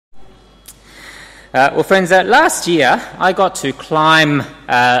Well, friends, last year I got to climb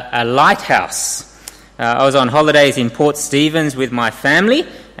a lighthouse. I was on holidays in Port Stephens with my family,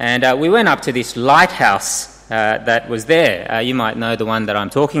 and we went up to this lighthouse that was there. You might know the one that I'm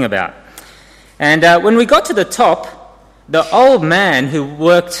talking about. And when we got to the top, the old man who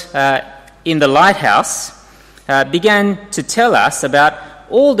worked in the lighthouse began to tell us about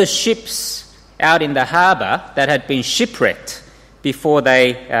all the ships out in the harbour that had been shipwrecked before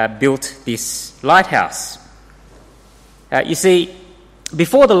they built this lighthouse. You see,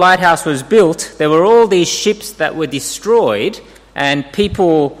 before the lighthouse was built, there were all these ships that were destroyed, and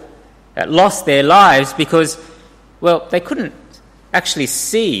people lost their lives because, well, they couldn't actually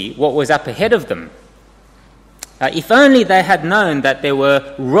see what was up ahead of them. If only they had known that there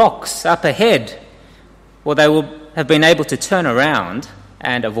were rocks up ahead, well, they would have been able to turn around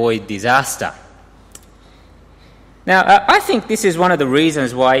and avoid disaster. Now, I think this is one of the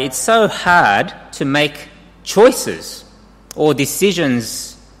reasons why it's so hard to make choices or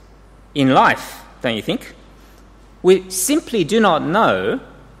decisions in life, don't you think? We simply do not know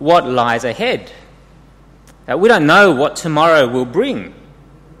what lies ahead. We don't know what tomorrow will bring.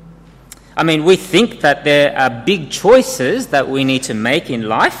 I mean, we think that there are big choices that we need to make in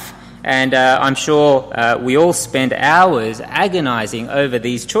life, and I'm sure we all spend hours agonizing over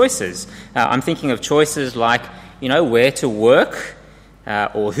these choices. I'm thinking of choices like, where to work,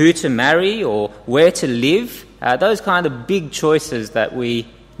 or who to marry, or where to live, those kind of big choices that we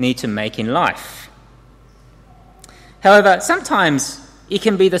need to make in life. However, sometimes it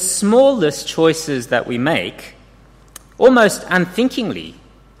can be the smallest choices that we make, almost unthinkingly,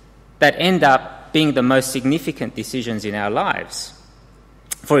 that end up being the most significant decisions in our lives.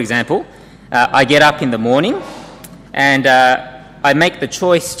 For example, I get up in the morning and I make the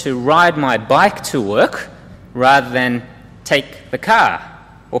choice to ride my bike to work rather than take the car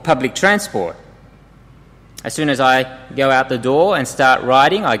or public transport. As soon as I go out the door and start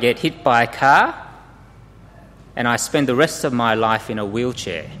riding, I get hit by a car and I spend the rest of my life in a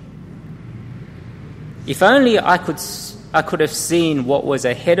wheelchair. If only I could have seen what was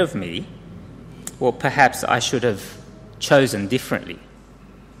ahead of me, well, perhaps I should have chosen differently.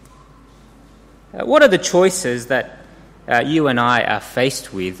 What are the choices that you and I are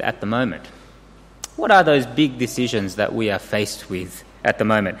faced with at the moment? What are those big decisions that we are faced with at the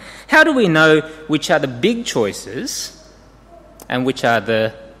moment? How do we know which are the big choices and which are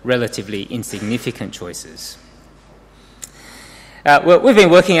the relatively insignificant choices? Well, we've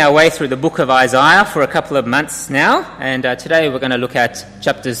been working our way through the book of Isaiah for a couple of months now, and today we're going to look at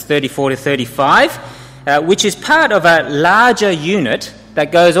chapters 34 to 35, which is part of a larger unit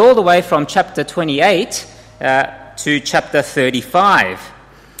that goes all the way from chapter 28 to chapter 35.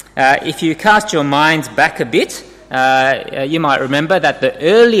 If you cast your minds back a bit, you might remember that the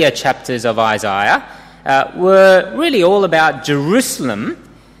earlier chapters of Isaiah were really all about Jerusalem,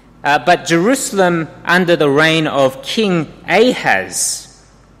 but Jerusalem under the reign of King Ahaz,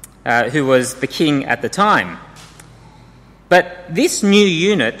 who was the king at the time. But this new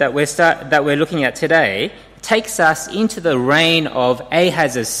unit that we're looking at today takes us into the reign of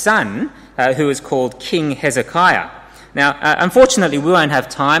Ahaz's son, who is called King Hezekiah. Now, unfortunately, we won't have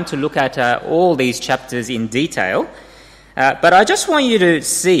time to look at all these chapters in detail, but I just want you to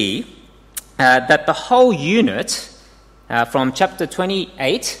see that the whole unit, from chapter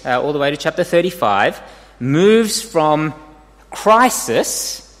 28 all the way to chapter 35, moves from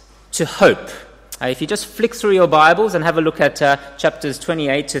crisis to hope. If you just flick through your Bibles and have a look at chapters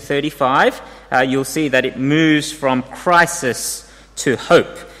 28 to 35, you'll see that it moves from crisis to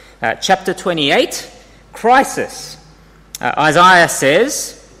hope. Chapter 28, crisis. Isaiah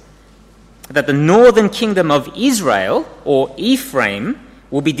says that the northern kingdom of Israel, or Ephraim,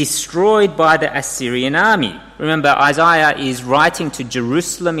 will be destroyed by the Assyrian army. Remember, Isaiah is writing to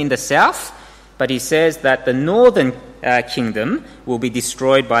Jerusalem in the south, but he says that the northern kingdom will be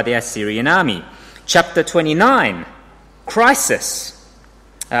destroyed by the Assyrian army. Chapter 29, crisis.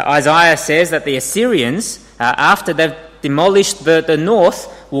 Isaiah says that the Assyrians, after they've demolished the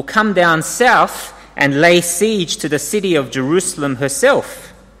north, will come down south and lay siege to the city of Jerusalem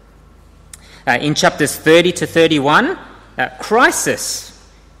herself. In chapters 30 to 31, crisis.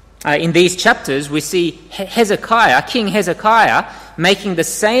 In these chapters, we see King Hezekiah, making the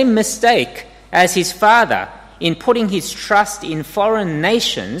same mistake as his father in putting his trust in foreign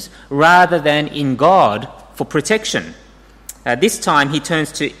nations rather than in God for protection. This time he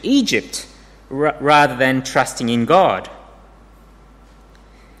turns to Egypt rather than trusting in God.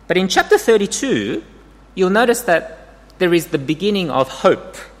 But in chapter 32, you'll notice that there is the beginning of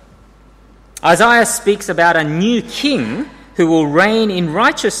hope. Isaiah speaks about a new king who will reign in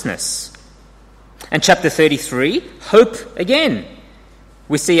righteousness. And chapter 33, hope again.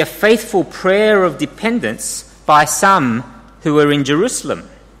 We see a faithful prayer of dependence by some who were in Jerusalem.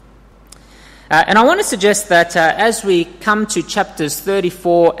 And I want to suggest that as we come to chapters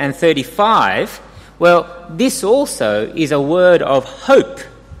 34 and 35, well, this also is a word of hope.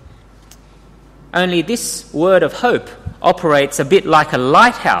 Only this word of hope operates a bit like a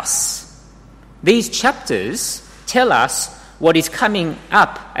lighthouse. These chapters tell us what is coming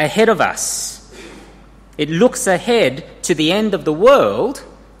up ahead of us. It looks ahead to the end of the world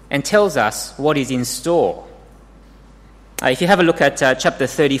and tells us what is in store. If you have a look at chapter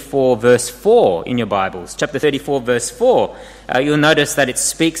 34, verse 4 in your Bibles, chapter 34, verse 4, you'll notice that it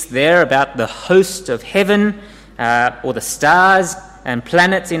speaks there about the host of heaven, or the stars and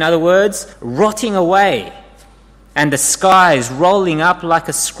planets, in other words, rotting away, and the skies rolling up like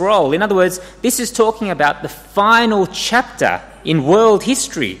a scroll. In other words, this is talking about the final chapter in world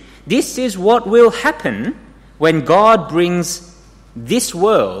history. This is what will happen when God brings this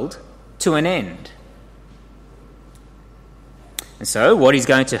world to an end. And so, what is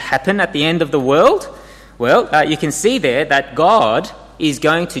going to happen at the end of the world? Well, you can see there that God is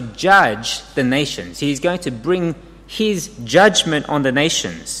going to judge the nations. He's going to bring his judgment on the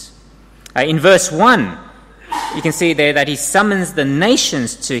nations. In verse 1, you can see there that he summons the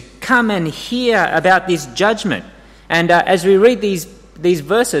nations to come and hear about this judgment. And as we read these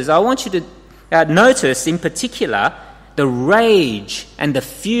verses, I want you to notice in particular the rage and the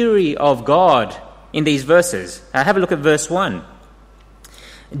fury of God in these verses. Have a look at verse 1.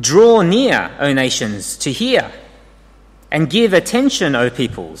 Draw near, O nations, to hear, and give attention, O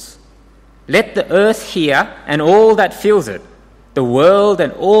peoples. Let the earth hear and all that fills it, the world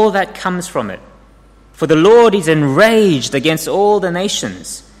and all that comes from it. For the Lord is enraged against all the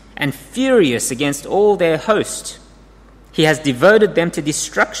nations, and furious against all their host. He has devoted them to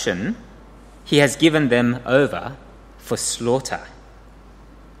destruction. He has given them over for slaughter.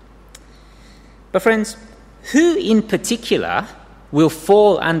 But friends, who in particular will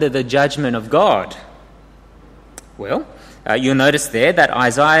fall under the judgment of God? Well, you'll notice there that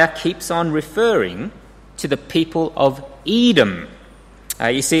Isaiah keeps on referring to the people of Edom.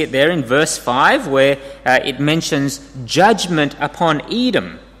 You see it there in verse 5 where it mentions judgment upon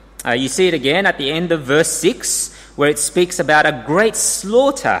Edom. You see it again at the end of verse 6 where it speaks about a great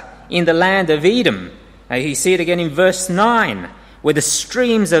slaughter in the land of Edom. You see it again in verse 9 where the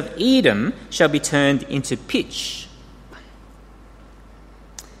streams of Edom shall be turned into pitch.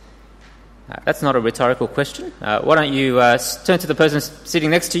 That's not a rhetorical question. Why don't you turn to the person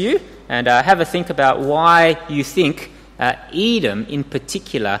sitting next to you and have a think about why you think Edom in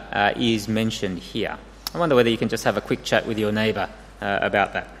particular is mentioned here. I wonder whether you can just have a quick chat with your neighbour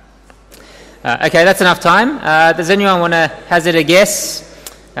about that. Okay, that's enough time. Does anyone want to hazard a guess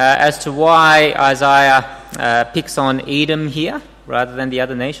as to why Isaiah picks on Edom here rather than the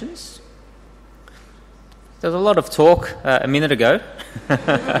other nations? There was a lot of talk a minute ago.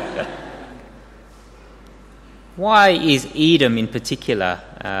 Why is Edom in particular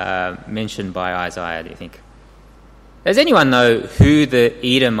mentioned by Isaiah, do you think? Does anyone know who the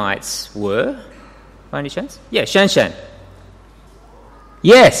Edomites were, by any chance? Yeah, Shan.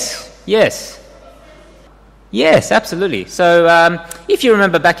 Yes, absolutely. So if you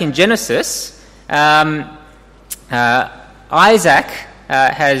remember back in Genesis, Isaac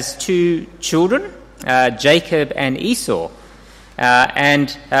has two children, Jacob and Esau.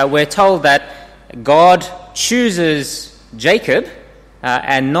 And we're told that God chooses Jacob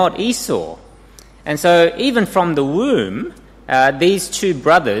and not Esau. And so even from the womb, these two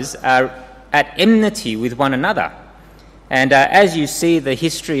brothers are at enmity with one another. And as you see the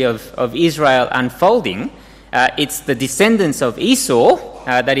history of Israel unfolding, it's the descendants of Esau,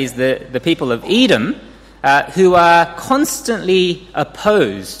 that is the people of Edom, who are constantly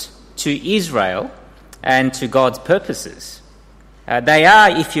opposed to Israel and to God's purposes. They are,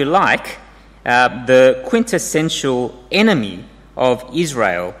 if you like, the quintessential enemy of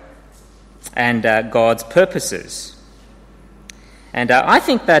Israel and God's purposes. And I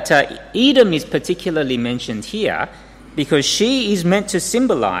think that Edom is particularly mentioned here because she is meant to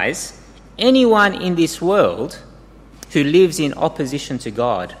symbolize anyone in this world who lives in opposition to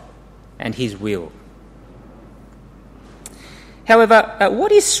God and his will. However,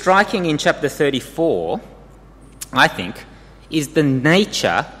 what is striking in chapter 34, I think, is the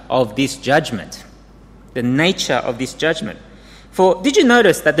nature of this judgment. The nature of this judgment. For did you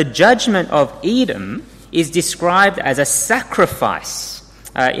notice that the judgment of Edom is described as a sacrifice?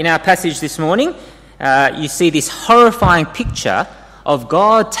 In our passage this morning, you see this horrifying picture of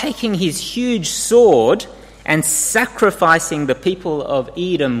God taking his huge sword and sacrificing the people of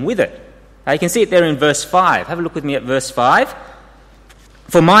Edom with it. You can see it there in verse 5. Have a look with me at verse 5.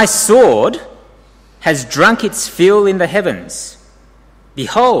 For my sword has drunk its fill in the heavens.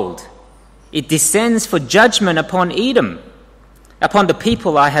 Behold, it descends for judgment upon Edom. Upon the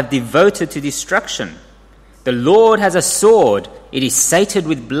people I have devoted to destruction. The Lord has a sword. It is sated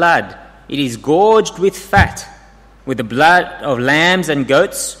with blood. It is gorged with fat, with the blood of lambs and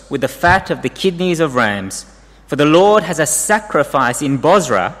goats, with the fat of the kidneys of rams. For the Lord has a sacrifice in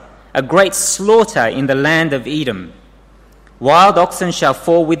Bozrah, a great slaughter in the land of Edom. Wild oxen shall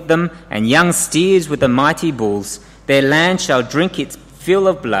fall with them, and young steers with the mighty bulls. Their land shall drink its fill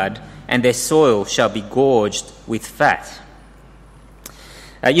of blood, and their soil shall be gorged with fat.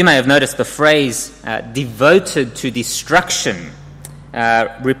 You may have noticed the phrase devoted to destruction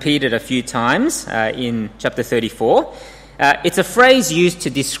repeated a few times in chapter 34. It's a phrase used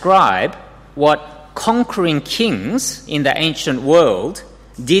to describe what conquering kings in the ancient world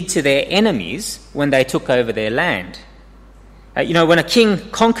did to their enemies when they took over their land. When a king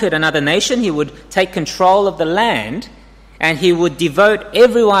conquered another nation, he would take control of the land and he would devote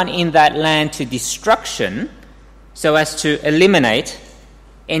everyone in that land to destruction so as to eliminate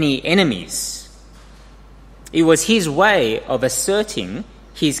any enemies. It was his way of asserting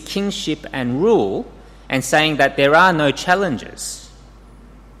his kingship and rule and saying that there are no challengers.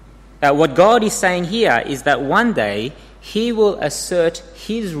 What God is saying here is that one day he will assert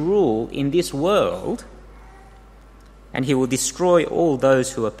his rule in this world and he will destroy all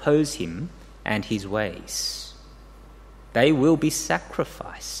those who oppose him and his ways. They will be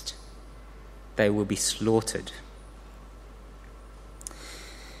sacrificed. They will be slaughtered.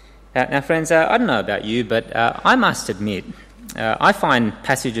 Now, friends, I don't know about you, but I must admit, I find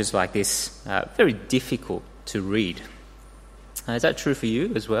passages like this very difficult to read. Is that true for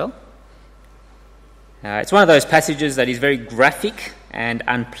you as well? It's one of those passages that is very graphic and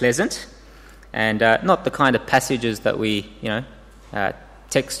unpleasant, and not the kind of passages that we,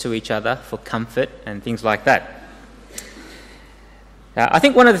 text to each other for comfort and things like that. I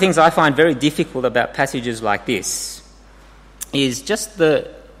think one of the things I find very difficult about passages like this is just the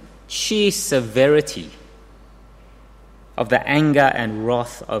sheer severity of the anger and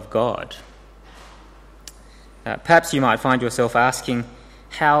wrath of God. Perhaps you might find yourself asking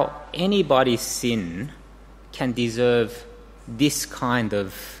how anybody's sin can deserve this kind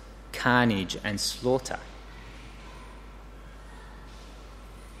of carnage and slaughter.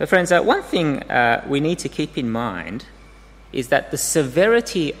 But friends, one thing we need to keep in mind is that the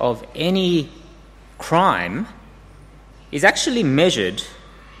severity of any crime is actually measured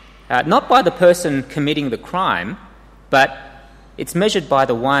not by the person committing the crime, but it's measured by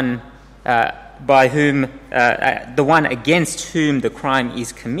the one the one against whom the crime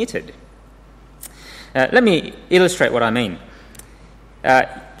is committed. Let me illustrate what I mean.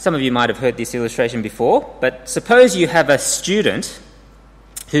 Some of you might have heard this illustration before, but suppose you have a student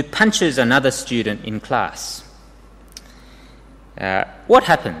who punches another student in class. What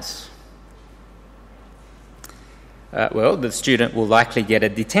happens? Well, the student will likely get a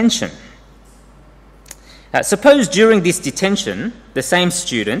detention. Suppose during this detention, the same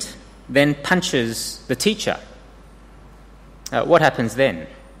student then punches the teacher. What happens then?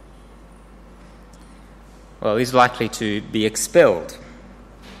 Well, he's likely to be expelled.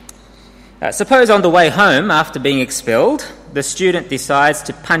 Suppose on the way home, after being expelled, the student decides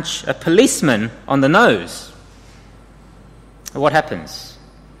to punch a policeman on the nose. What happens?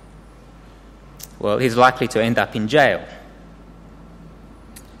 Well, he's likely to end up in jail.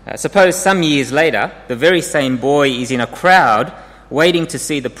 Suppose some years later, the very same boy is in a crowd waiting to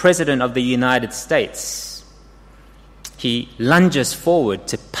see the President of the United States. He lunges forward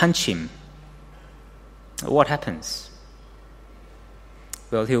to punch him. What happens?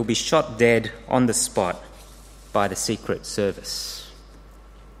 Well, he'll be shot dead on the spot by the Secret Service.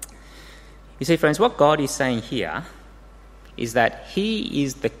 You see, friends, what God is saying here is that he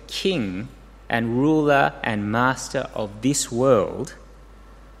is the king and ruler and master of this world,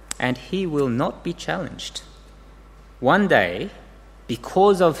 and he will not be challenged. One day,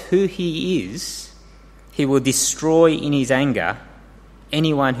 because of who he is, he will destroy in his anger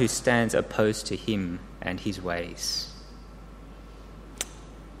anyone who stands opposed to him and his ways.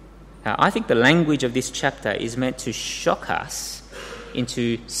 Now, I think the language of this chapter is meant to shock us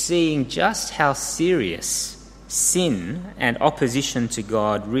into seeing just how serious sin and opposition to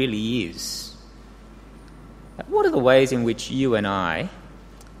God really is. What are the ways in which you and I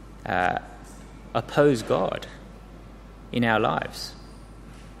oppose God in our lives?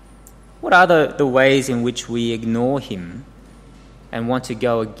 What are the ways in which we ignore him and want to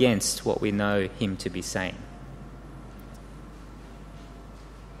go against what we know him to be saying?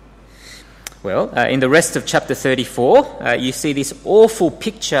 Well, in the rest of chapter 34, you see this awful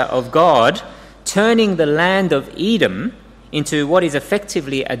picture of God turning the land of Edom into what is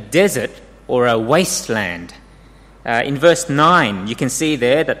effectively a desert or a wasteland. In verse 9, you can see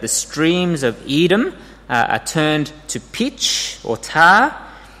there that the streams of Edom are turned to pitch or tar.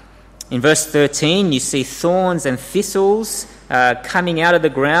 In verse 13, you see thorns and thistles coming out of the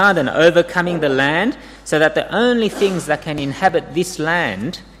ground and overcoming the land, so that the only things that can inhabit this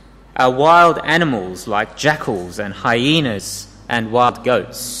land are wild animals like jackals and hyenas and wild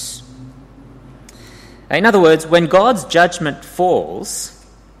goats. In other words, when God's judgment falls,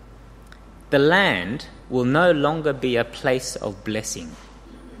 the land will no longer be a place of blessing.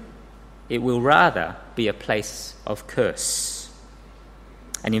 It will rather be a place of curse.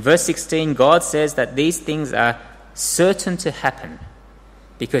 And in verse 16, God says that these things are certain to happen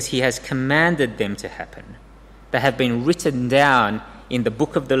because he has commanded them to happen. They have been written down in the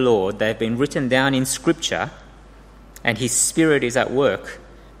book of the Lord. They have been written down in Scripture, and his Spirit is at work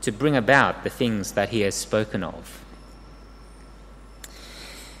to bring about the things that he has spoken of.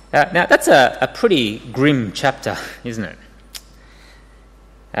 Now, that's a pretty grim chapter, isn't it?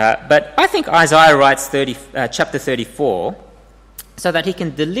 But I think Isaiah writes chapter 34 so that he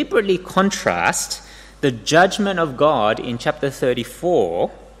can deliberately contrast the judgment of God in chapter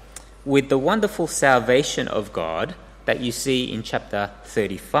 34 with the wonderful salvation of God that you see in chapter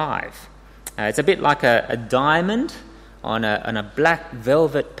 35. It's a bit like a diamond on a black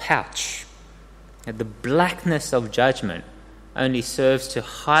velvet pouch. The blackness of judgment only serves to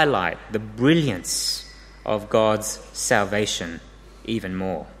highlight the brilliance of God's salvation even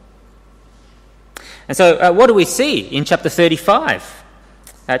more. And so what do we see in chapter 35?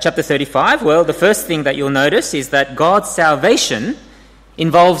 Chapter 35, well, the first thing that you'll notice is that God's salvation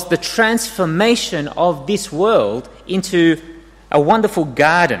involves the transformation of this world into a wonderful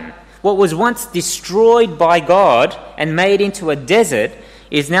garden. What was once destroyed by God and made into a desert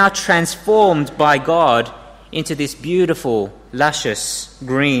is now transformed by God into this beautiful, luscious,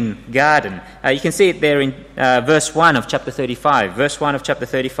 green garden. You can see it there in verse 1 of chapter 35. Verse 1 of chapter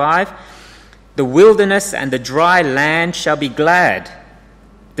 35, "The wilderness and the dry land shall be glad.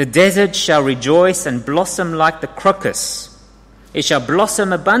 The desert shall rejoice and blossom like the crocus. It shall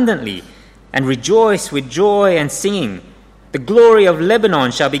blossom abundantly and rejoice with joy and singing. The glory of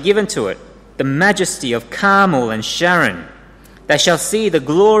Lebanon shall be given to it, the majesty of Carmel and Sharon. They shall see the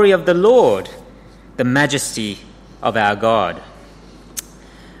glory of the Lord, the majesty of our God."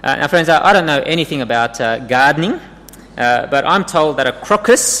 Now, friends, I don't know anything about gardening, but I'm told that a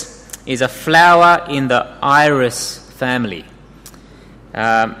crocus is a flower in the iris family.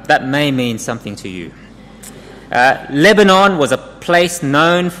 That may mean something to you. Lebanon was a place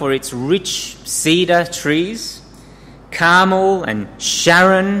known for its rich cedar trees. Carmel and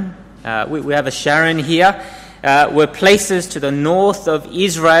Sharon, we have a Sharon here, were places to the north of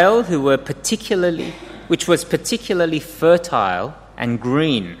Israel which was particularly fertile and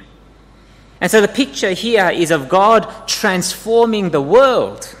green. And so the picture here is of God transforming the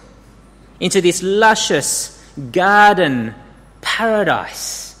world into this luscious garden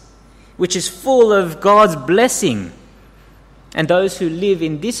paradise, which is full of God's blessing. And those who live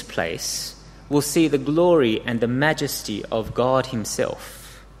in this place will see the glory and the majesty of God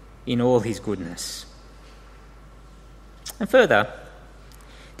himself in all his goodness. And further,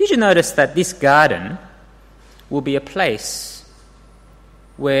 did you notice that this garden will be a place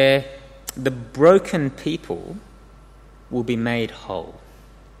where the broken people will be made whole?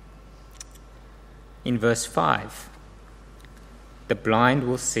 In verse 5, the blind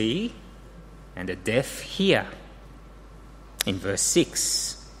will see and the deaf hear. In verse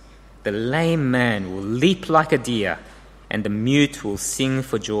 6, the lame man will leap like a deer and the mute will sing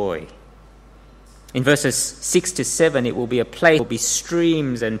for joy. In verses 6 to 7, it will be a place, there will be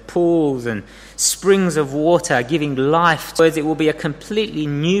streams and pools and springs of water giving life. In other words, it will be a completely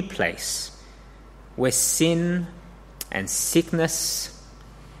new place where sin and sickness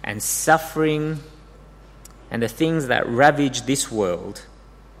and suffering and the things that ravage this world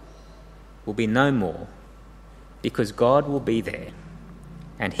will be no more, because God will be there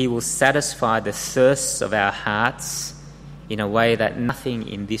and he will satisfy the thirsts of our hearts in a way that nothing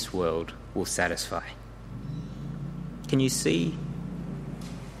in this world will satisfy. Can you see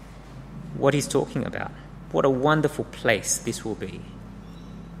what he's talking about? What a wonderful place this will be.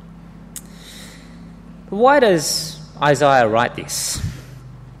 Why does Isaiah write this?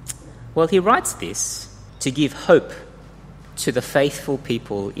 Well, he writes this to give hope to the faithful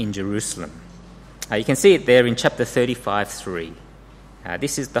people in Jerusalem. You can see it there in chapter 35:3.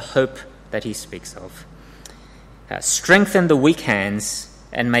 This is the hope that he speaks of. Strengthen the weak hands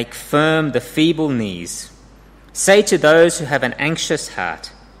and make firm the feeble knees. Say to those who have an anxious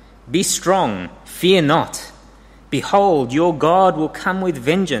heart, be strong, fear not. Behold, your God will come with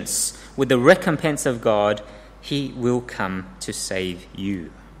vengeance, with the recompense of God. He will come to save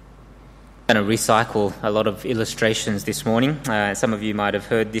you. I'm going to recycle a lot of illustrations this morning. Some of you might have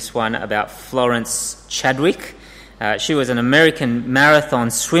heard this one about Florence Chadwick. She was an American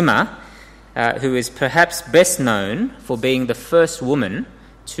marathon swimmer who is perhaps best known for being the first woman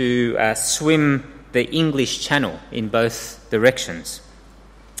to swim the English Channel in both directions.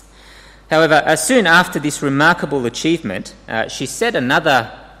 However, soon after this remarkable achievement, she set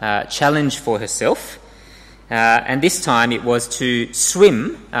another challenge for herself, and this time it was to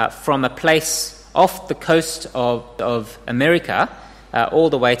swim from a place off the coast of America all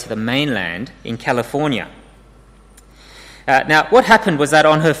the way to the mainland in California. Now, what happened was that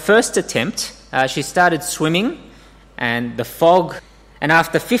on her first attempt, she started swimming, and the fog, and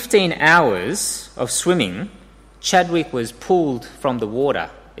after 15 hours of swimming, Chadwick was pulled from the water,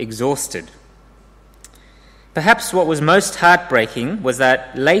 exhausted. Perhaps what was most heartbreaking was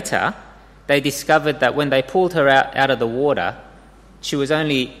that later they discovered that when they pulled her out of the water, she was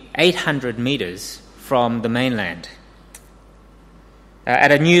only 800 metres from the mainland.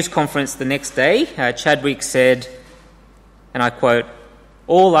 At a news conference the next day, Chadwick said, and I quote,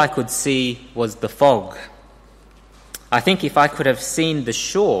 "All I could see was the fog. I think if I could have seen the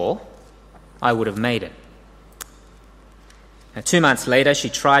shore, I would have made it." Now, 2 months later, she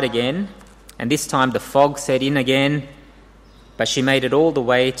tried again, and this time the fog set in again, but she made it all the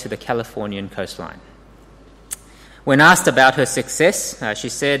way to the Californian coastline. When asked about her success, she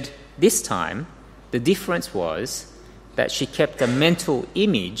said this time the difference was that she kept a mental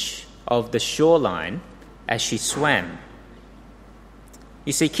image of the shoreline as she swam.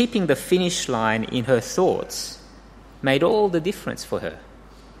 You see, keeping the finish line in her thoughts made all the difference for her.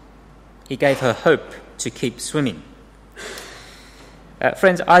 He gave her hope to keep swimming.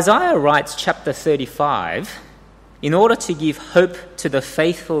 Friends, Isaiah writes chapter 35 in order to give hope to the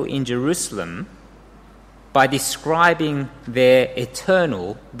faithful in Jerusalem by describing their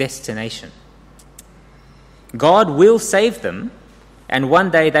eternal destination. God will save them, and one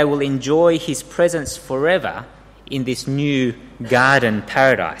day they will enjoy his presence forever in this new garden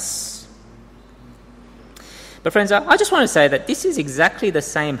paradise. But friends, I just want to say that this is exactly the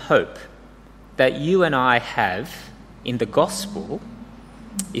same hope that you and I have in the gospel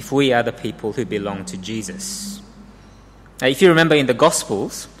if we are the people who belong to Jesus. Now, if you remember in the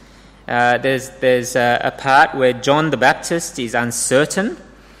Gospels, there's a part where John the Baptist is uncertain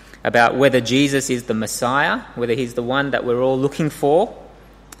about whether Jesus is the Messiah, whether he's the one that we're all looking for.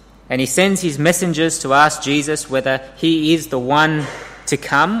 And he sends his messengers to ask Jesus whether he is the one to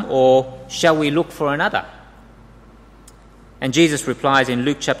come, or shall we look for another? And Jesus replies in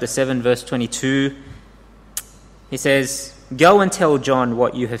Luke chapter 7, verse 22, he says, "Go and tell John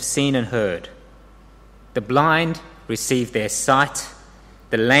what you have seen and heard. The blind receive their sight,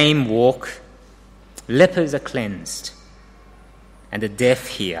 the lame walk, lepers are cleansed, and the deaf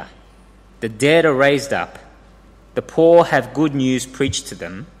hear. The dead are raised up, the poor have good news preached to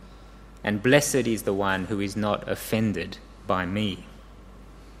them, and blessed is the one who is not offended by me."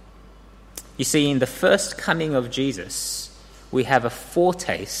 You see, in the first coming of Jesus, we have a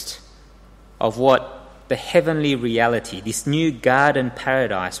foretaste of what the heavenly reality, this new garden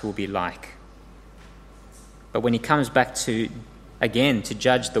paradise, will be like. But when he comes back again to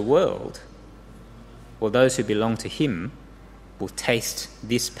judge the world, well, those who belong to him will taste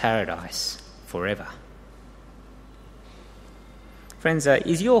this paradise forever. Friends,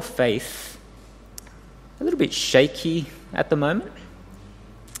 is your faith a little bit shaky at the moment?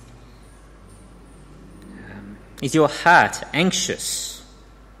 Is your heart anxious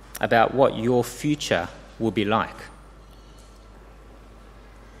about what your future will be like?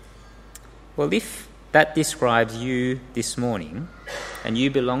 Well, if that describes you this morning and you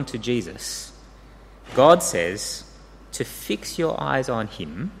belong to Jesus, God says to fix your eyes on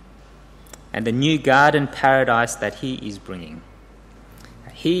him and the new garden paradise that he is bringing.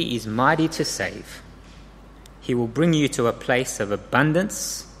 He is mighty to save. He will bring you to a place of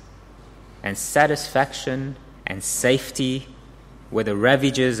abundance and satisfaction and safety, where the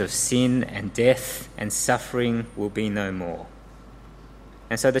ravages of sin and death and suffering will be no more.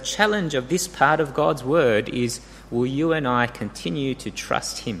 And so the challenge of this part of God's word is, will you and I continue to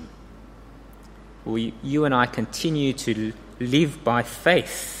trust him? Will you and I continue to live by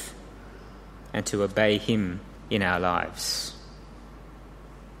faith and to obey him in our lives?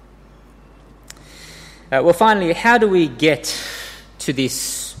 Well, finally, how do we get to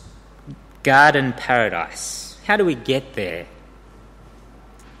this garden paradise? How do we get there?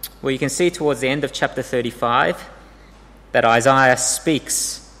 Well, you can see towards the end of chapter 35 that Isaiah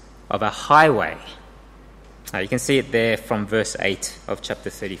speaks of a highway. You can see it there from verse 8 of chapter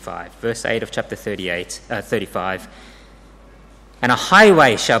 35. Verse 8 of chapter 35. And a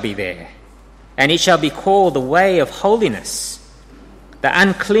highway shall be there, and it shall be called the way of holiness. The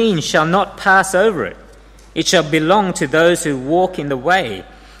unclean shall not pass over it. It shall belong to those who walk in the way.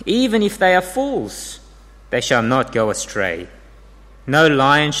 Even if they are fools, they shall not go astray. No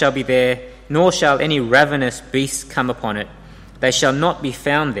lion shall be there, nor shall any ravenous beast come upon it. They shall not be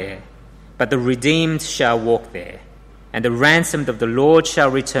found there. But the redeemed shall walk there, and the ransomed of the Lord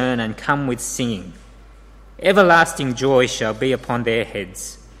shall return and come with singing. Everlasting joy shall be upon their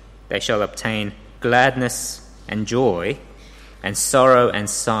heads. They shall obtain gladness and joy, and sorrow and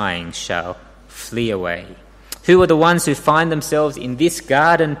sighing shall flee away. Who are the ones who find themselves in this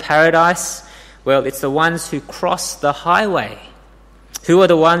garden paradise? Well, it's the ones who cross the highway. Who are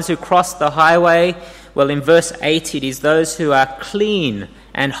the ones who cross the highway? Well, in verse 8, it is those who are clean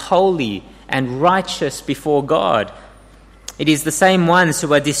and holy and righteous before God. It is the same ones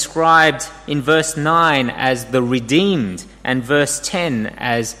who are described in verse 9 as the redeemed and verse 10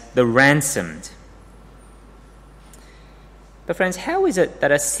 as the ransomed. But friends, how is it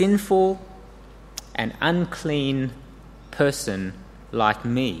that a sinful and unclean person like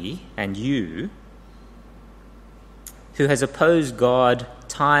me and you, who has opposed God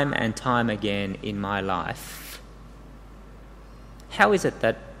time and time again in my life, how is it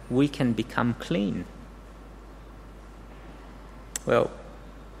that we can become clean? Well,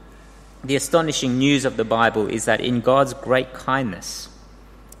 the astonishing news of the Bible is that in God's great kindness,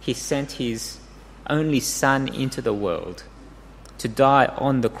 he sent his only Son into the world to die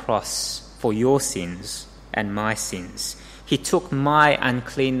on the cross for your sins and my sins. He took my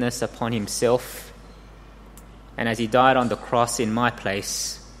uncleanness upon himself, and as he died on the cross in my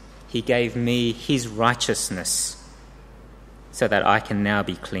place, he gave me his righteousness so that I can now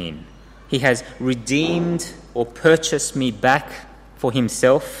be clean. He has redeemed or purchased me back for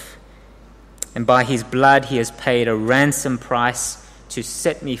himself, and by his blood he has paid a ransom price to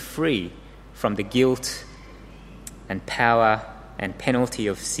set me free from the guilt and power and penalty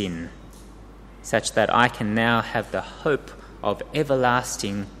of sin, such that I can now have the hope of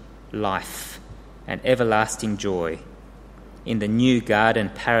everlasting life and everlasting joy in the new garden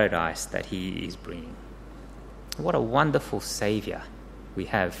paradise that he is bringing. What a wonderful Saviour we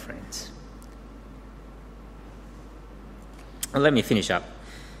have, friends. Well, let me finish up.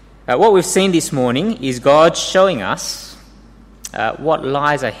 What we've seen this morning is God showing us what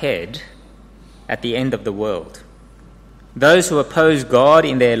lies ahead at the end of the world. Those who oppose God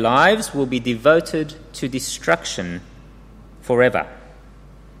in their lives will be devoted to destruction forever.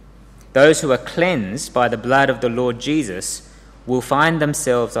 Those who are cleansed by the blood of the Lord Jesus will find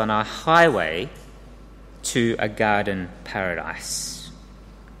themselves on a highway to a garden paradise.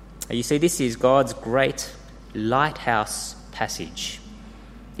 You see, this is God's great lighthouse passage.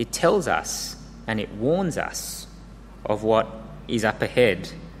 It tells us and it warns us of what is up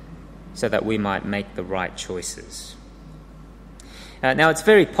ahead so that we might make the right choices. Now, it's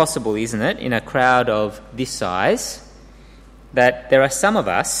very possible, isn't it, in a crowd of this size, that there are some of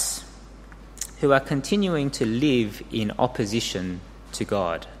us who are continuing to live in opposition to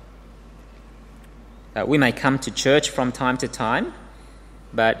God. We may come to church from time to time,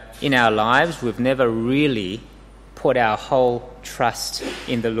 but in our lives we've never really put our whole trust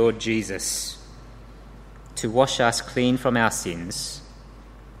in the Lord Jesus to wash us clean from our sins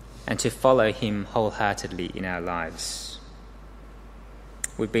and to follow him wholeheartedly in our lives.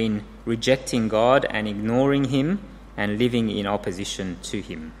 We've been rejecting God and ignoring him and living in opposition to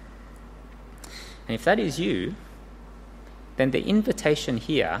him. And if that is you, then the invitation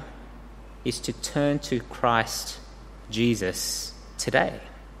here is to turn to Christ Jesus today,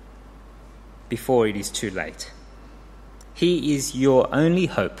 before it is too late. He is your only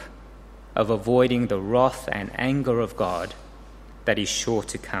hope of avoiding the wrath and anger of God that is sure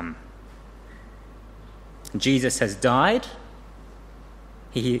to come. Jesus has died.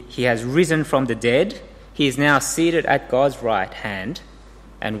 He has risen from the dead. He is now seated at God's right hand,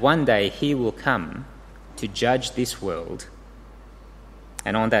 and one day he will come to judge this world.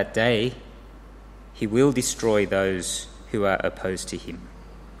 And on that day, he will destroy those who are opposed to him.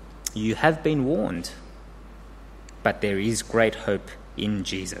 You have been warned, but there is great hope in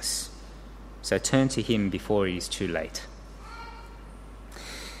Jesus. So turn to him before it is too late.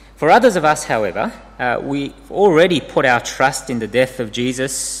 For others of us, however, we already put our trust in the death of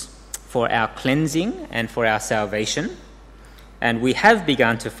Jesus for our cleansing and for our salvation, and we have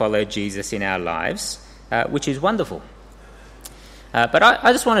begun to follow Jesus in our lives, which is wonderful. But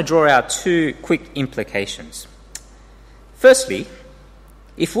I just want to draw out two quick implications. Firstly,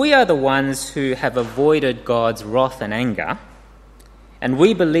 if we are the ones who have avoided God's wrath and anger, and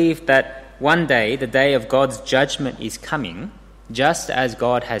we believe that one day, the day of God's judgment is coming, just as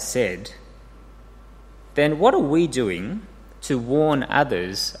God has said, then what are we doing to warn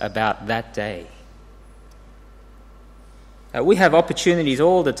others about that day? We have opportunities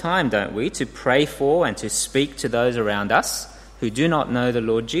all the time, don't we, to pray for and to speak to those around us who do not know the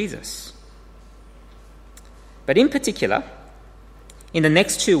Lord Jesus. But in particular, in the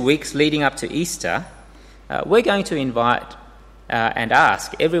next 2 weeks leading up to Easter, we're going to invite and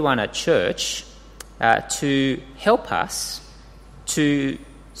ask everyone at church to help us to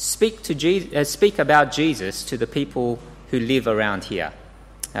speak about Jesus to the people who live around here.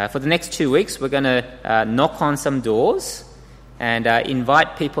 For the next 2 weeks, we're going to knock on some doors and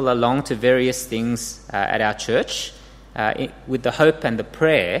invite people along to various things at our church with the hope and the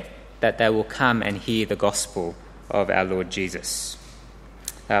prayer that they will come and hear the gospel of our Lord Jesus.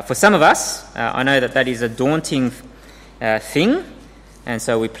 For some of us, I know that is a daunting thing, and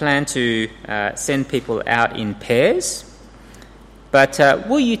so we plan to send people out in pairs. But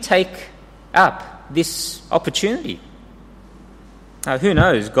will you take up this opportunity? Who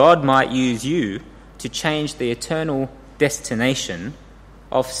knows, God might use you to change the eternal destination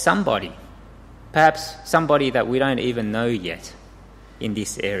of somebody, perhaps somebody that we don't even know yet in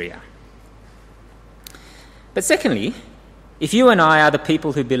this area. But secondly, if you and I are the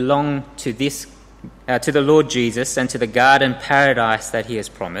people who belong to to the Lord Jesus and to the garden paradise that he has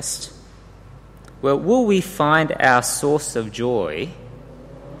promised, well, will we find our source of joy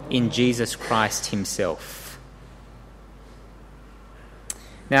in Jesus Christ himself?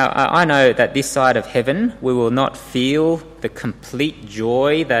 Now, I know that this side of heaven, we will not feel the complete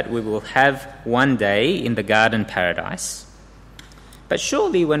joy that we will have one day in the garden paradise. But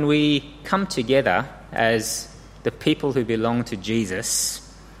surely when we come together as the people who belong to Jesus,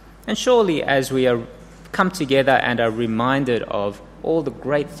 and surely as we come together and are reminded of all the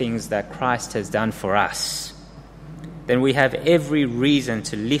great things that Christ has done for us, then we have every reason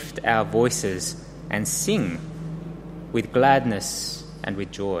to lift our voices and sing with gladness and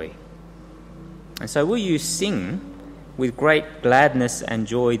with joy. And so will you sing with great gladness and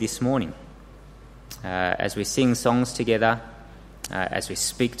joy this morning as we sing songs together, as we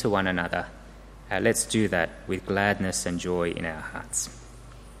speak to one another? Let's do that with gladness and joy in our hearts.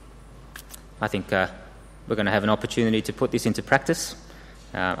 I think we're going to have an opportunity to put this into practice.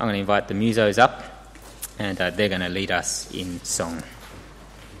 I'm going to invite the musos up, and they're going to lead us in song.